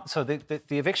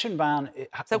 The eviction ban.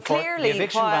 So clearly,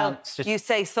 you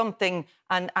say something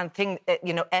and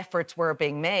efforts were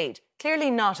being made.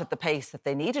 Clearly not at the pace that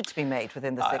they needed to be made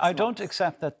within the 6 months. I don't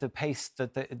accept that the pace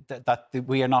that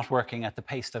we are not working at the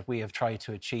pace that we have tried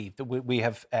to achieve. We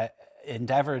have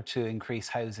endeavoured to increase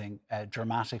housing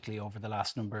dramatically over the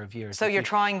last number of years. So you're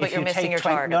trying, but you're missing your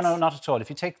targets. No, not at all. If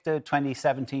you take the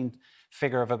 2017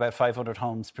 figure of about 500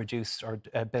 homes produced or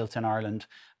built in Ireland,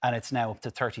 and it's now up to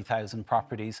 30,000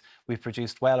 properties. We've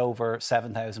produced well over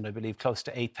 7,000, I believe, close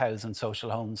to 8,000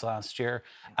 social homes last year.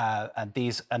 And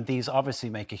these obviously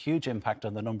make a huge impact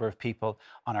on the number of people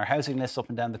on our housing list up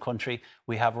and down the country.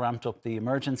 We have ramped up the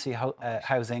emergency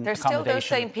housing There's accommodation. still those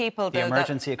same people, though, the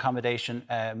emergency accommodation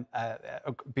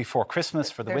before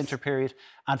Christmas for the winter period,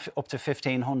 and up to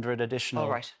 1,500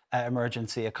 additional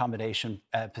emergency accommodation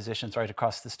positions right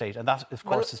across the state. And that, of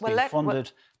course, is being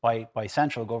funded by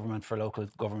central government for local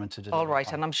government to deliver. All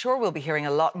right, and I'm sure we'll be hearing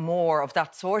a lot more of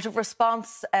that sort of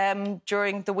response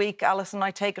during the week. Alison,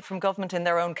 I take it from government in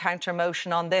their own counter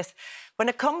motion on this. When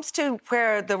it comes to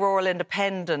where the rural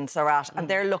independents are at, and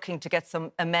they're looking to get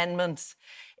some amendments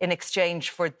in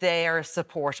exchange for their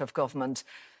support of government,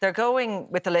 they're going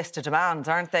with the list of demands,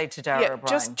 aren't they, to Darragh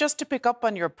O'Brien? Just to pick up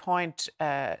on your point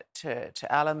to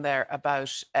Alan there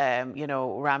about,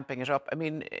 ramping it up. I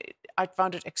mean, I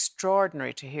found it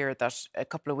extraordinary to hear that a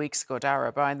couple of weeks ago, Darragh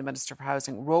O'Brien, the Minister for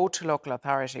Housing, wrote to local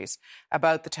authorities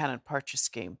about the tenant purchase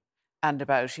scheme and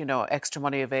about, extra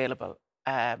money available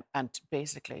and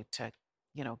basically to,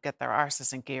 get their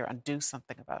arses in gear and do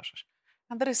something about it.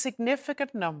 And that a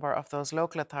significant number of those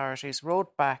local authorities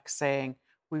wrote back saying,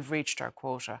 we've reached our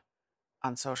quota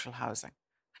on social housing.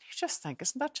 And you just think,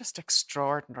 isn't that just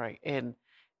extraordinary in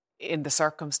the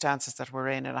circumstances that we're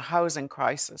in a housing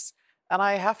crisis? And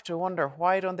I have to wonder,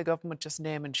 why don't the government just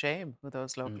name and shame who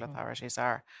those local authorities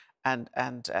are and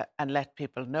let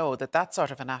people know that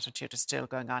sort of an attitude is still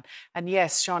going on? And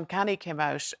yes, Sean Canny came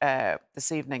out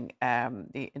this evening,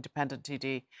 the independent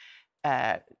TD,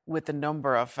 with a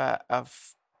number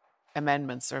of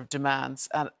amendments or demands.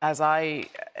 And as I,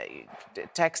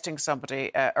 texting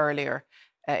somebody earlier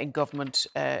in government,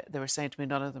 they were saying to me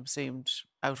none of them seemed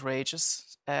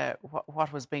outrageous,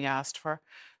 what was being asked for.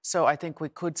 So I think we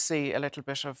could see a little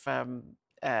bit of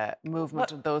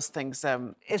movement in those things.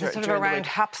 Is it sort of around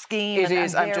HAP scheme? It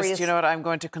is. I'm just, I'm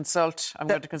going to consult. I'm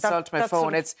going to consult my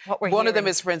phone. It's one of them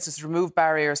is, for instance, remove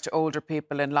barriers to older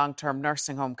people in long-term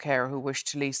nursing home care who wish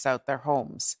to lease out their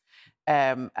homes.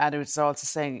 And it's also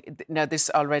saying now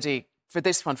this already. For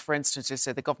this one, for instance, you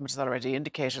say the government has already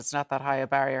indicated it's not that high a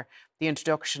barrier. The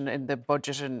introduction in the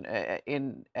budget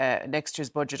in next year's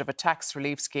budget of a tax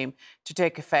relief scheme to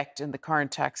take effect in the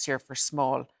current tax year for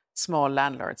small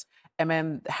landlords.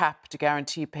 Amend HAP to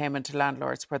guarantee payment to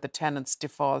landlords where the tenants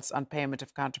defaults on payment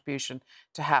of contribution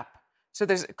to HAP. So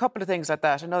there's a couple of things like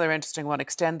that. Another interesting one,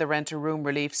 extend the rent a room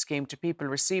relief scheme to people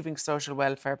receiving social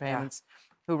welfare payments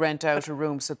who rent out a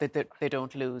room so that they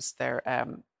don't lose their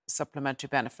supplementary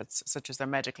benefits, such as their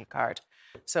medical card.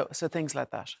 So things like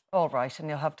that. All right, and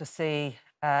you'll have to see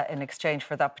in exchange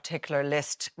for that particular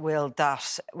list, will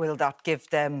that give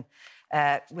them,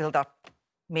 will that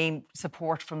mean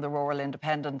support from the rural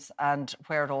independents, and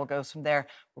where it all goes from there?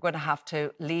 We're going to have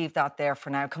to leave that there for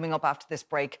now. Coming up after this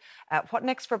break, what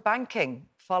next for banking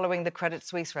following the Credit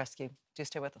Suisse rescue? Do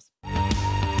stay with us.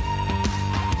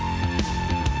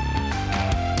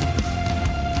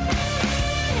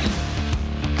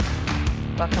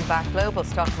 Welcome back. Global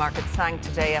stock markets sank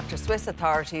today after Swiss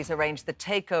authorities arranged the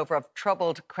takeover of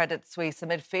troubled Credit Suisse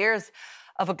amid fears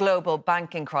of a global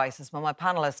banking crisis. Well, my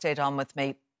panel has stayed on with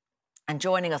me. And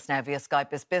joining us now via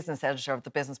Skype is business editor of the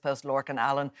Business Post, Lorcan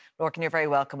Allen. Lorcan, you're very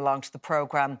welcome along to the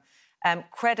programme.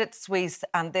 Credit Suisse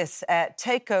and this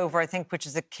takeover, I think, which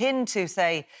is akin to,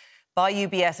 say, by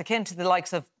UBS, akin to the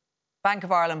likes of Bank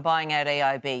of Ireland buying out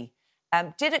AIB.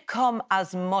 Did it come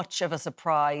as much of a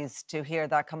surprise to hear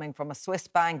that coming from a Swiss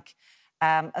bank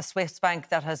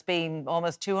that has been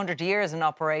almost 200 years in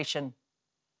operation?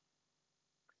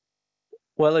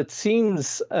 Well, it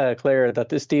seems, Claire, that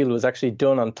this deal was actually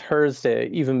done on Thursday,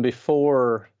 even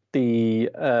before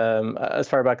as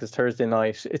far back as Thursday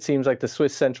night. It seems like the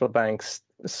Swiss central banks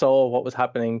saw what was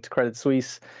happening to Credit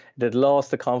Suisse. It had lost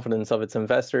the confidence of its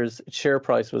investors. Its share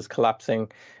price was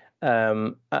collapsing.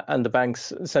 And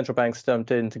the central banks jumped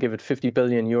in to give it 50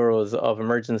 billion euros of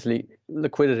emergency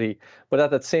liquidity. But at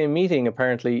that same meeting,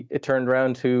 apparently, it turned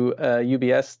around to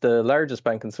UBS, the largest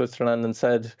bank in Switzerland, and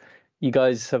said, you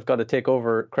guys have got to take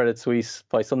over Credit Suisse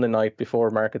by Sunday night before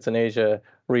markets in Asia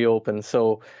reopen.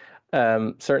 So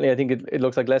certainly, I think it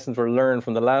looks like lessons were learned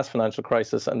from the last financial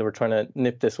crisis, and they were trying to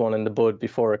nip this one in the bud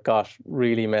before it got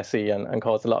really messy and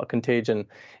caused a lot of contagion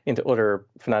into other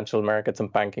financial markets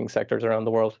and banking sectors around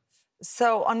the world.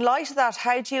 So, in light of that,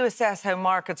 how do you assess how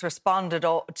markets responded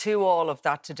to all of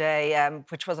that today,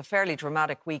 which was a fairly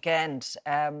dramatic weekend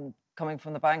coming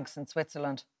from the banks in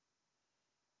Switzerland?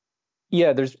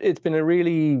 Yeah, it's been a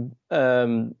really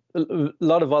a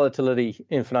lot of volatility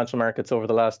in financial markets over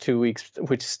the last 2 weeks,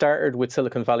 which started with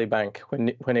Silicon Valley Bank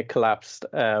when it collapsed,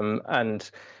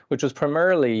 and which was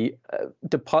primarily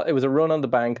it was a run on the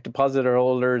bank. Depositor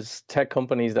holders, tech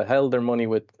companies that held their money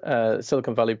with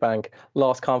Silicon Valley Bank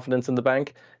lost confidence in the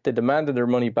bank. They demanded their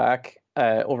money back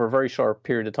over a very short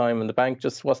period of time, and the bank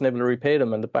just wasn't able to repay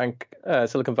them, and the bank,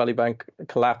 Silicon Valley Bank,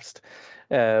 collapsed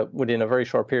within a very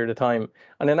short period of time.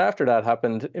 And then after that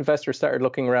happened, investors started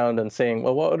looking around and saying,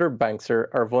 well, what other banks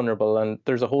are vulnerable? And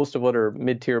there's a host of other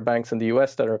mid-tier banks in the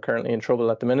US that are currently in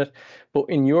trouble at the minute. But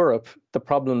in Europe, the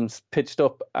problems pitched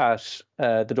up at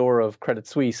the door of Credit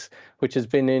Suisse, which has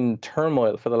been in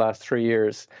turmoil for the last 3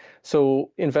 years.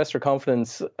 So investor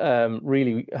confidence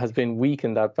really has been weak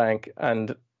in that bank.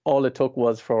 And all it took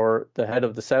was for the head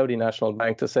of the Saudi National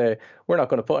Bank to say, we're not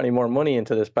going to put any more money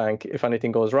into this bank if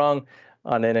anything goes wrong.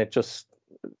 And then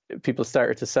people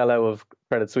started to sell out of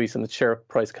Credit Suisse, and the share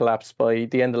price collapsed. By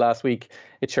the end of last week,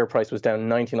 its share price was down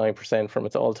 99% from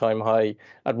its all-time high.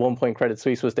 At one point, Credit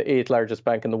Suisse was the 8th largest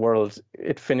bank in the world.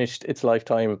 It finished its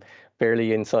lifetime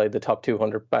barely inside the top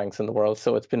 200 banks in the world.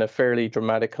 So it's been a fairly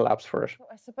dramatic collapse for it.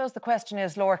 I suppose the question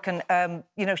is, Lorcan,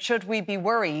 should we be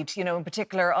worried, in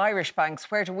particular Irish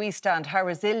banks? Where do we stand? How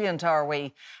resilient are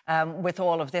we with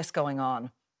all of this going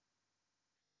on?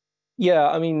 Yeah,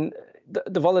 I mean,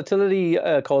 the volatility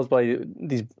caused by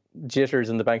these jitters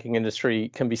in the banking industry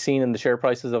can be seen in the share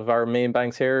prices of our main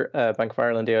banks here, Bank of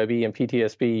Ireland, AIB and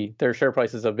PTSB. Their share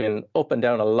prices have been up and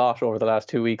down a lot over the last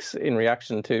 2 weeks in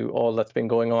reaction to all that's been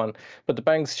going on. But the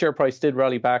bank's share price did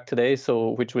rally back today,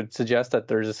 which would suggest that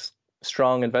there's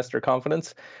strong investor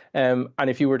confidence. And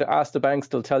if you were to ask the banks,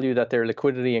 they'll tell you that their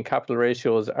liquidity and capital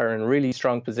ratios are in really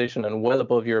strong position and well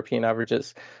above European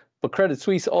averages. But Credit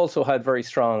Suisse also had very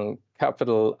strong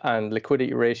capital and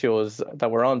liquidity ratios that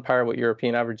were on par with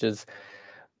European averages.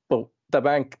 But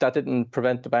that didn't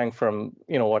prevent the bank from,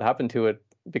 what happened to it,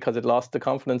 because it lost the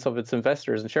confidence of its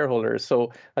investors and shareholders.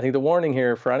 So I think the warning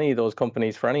here for any of those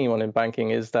companies, for anyone in banking,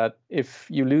 is that if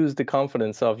you lose the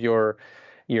confidence of your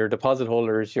deposit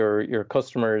holders, your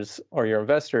customers or your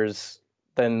investors,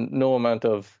 then no amount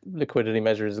of liquidity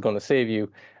measures is going to save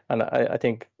you. And I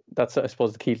think that's, I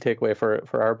suppose, the key takeaway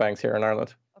for our banks here in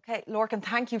Ireland. OK, Lorcan,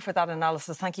 thank you for that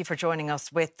analysis. Thank you for joining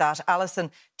us with that. Alison,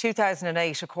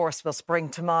 2008, of course, will spring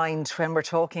to mind when we're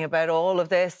talking about all of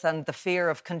this and the fear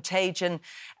of contagion.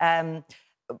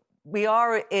 We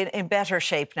are in better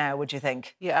shape now, would you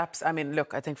think? Yeah, I mean,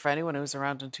 look, I think for anyone who was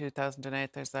around in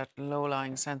 2008, there's that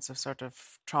low-lying sense of sort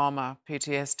of trauma,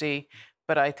 PTSD.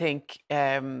 But I think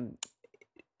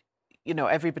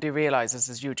everybody realises,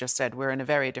 as you just said, we're in a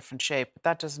very different shape. But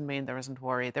that doesn't mean there isn't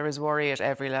worry. There is worry at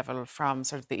every level, from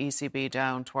sort of the ECB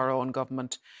down to our own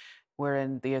government.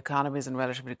 The economy is in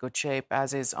relatively good shape,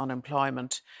 as is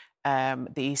unemployment. The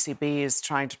ECB is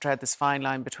trying to tread this fine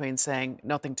line between saying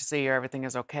nothing to see, everything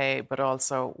is okay, but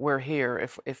also we're here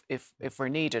if we're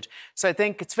needed. So I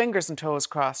think it's fingers and toes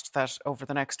crossed that over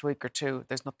the next week or two,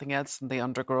 there's nothing else in the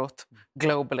undergrowth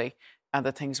globally, and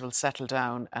that things will settle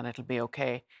down and it'll be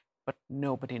okay. But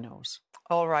nobody knows.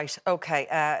 All right. OK.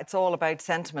 It's all about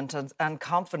sentiment and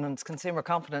confidence, consumer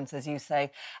confidence, as you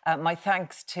say. My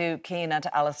thanks to Cian and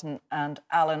to Alison and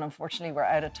Alan. Unfortunately, we're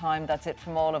out of time. That's it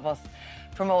from all of us,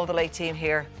 from all the late team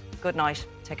here. Good night.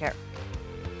 Take care.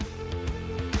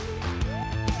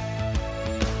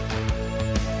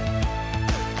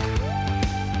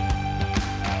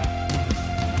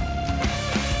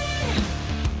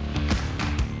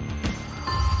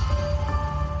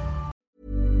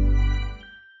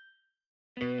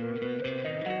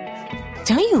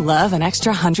 Don't you love an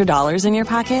extra $100 in your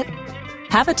pocket?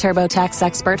 Have a TurboTax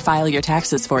expert file your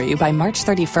taxes for you by March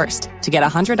 31st to get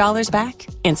 $100 back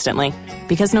instantly.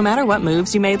 Because no matter what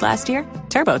moves you made last year,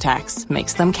 TurboTax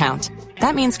makes them count.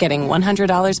 That means getting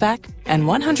 $100 back and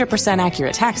 100%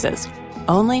 accurate taxes,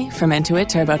 only from Intuit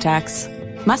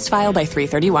TurboTax. Must file by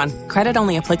 3/31. Credit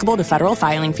only applicable to federal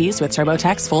filing fees with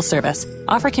TurboTax full service.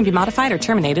 Offer can be modified or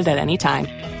terminated at any time.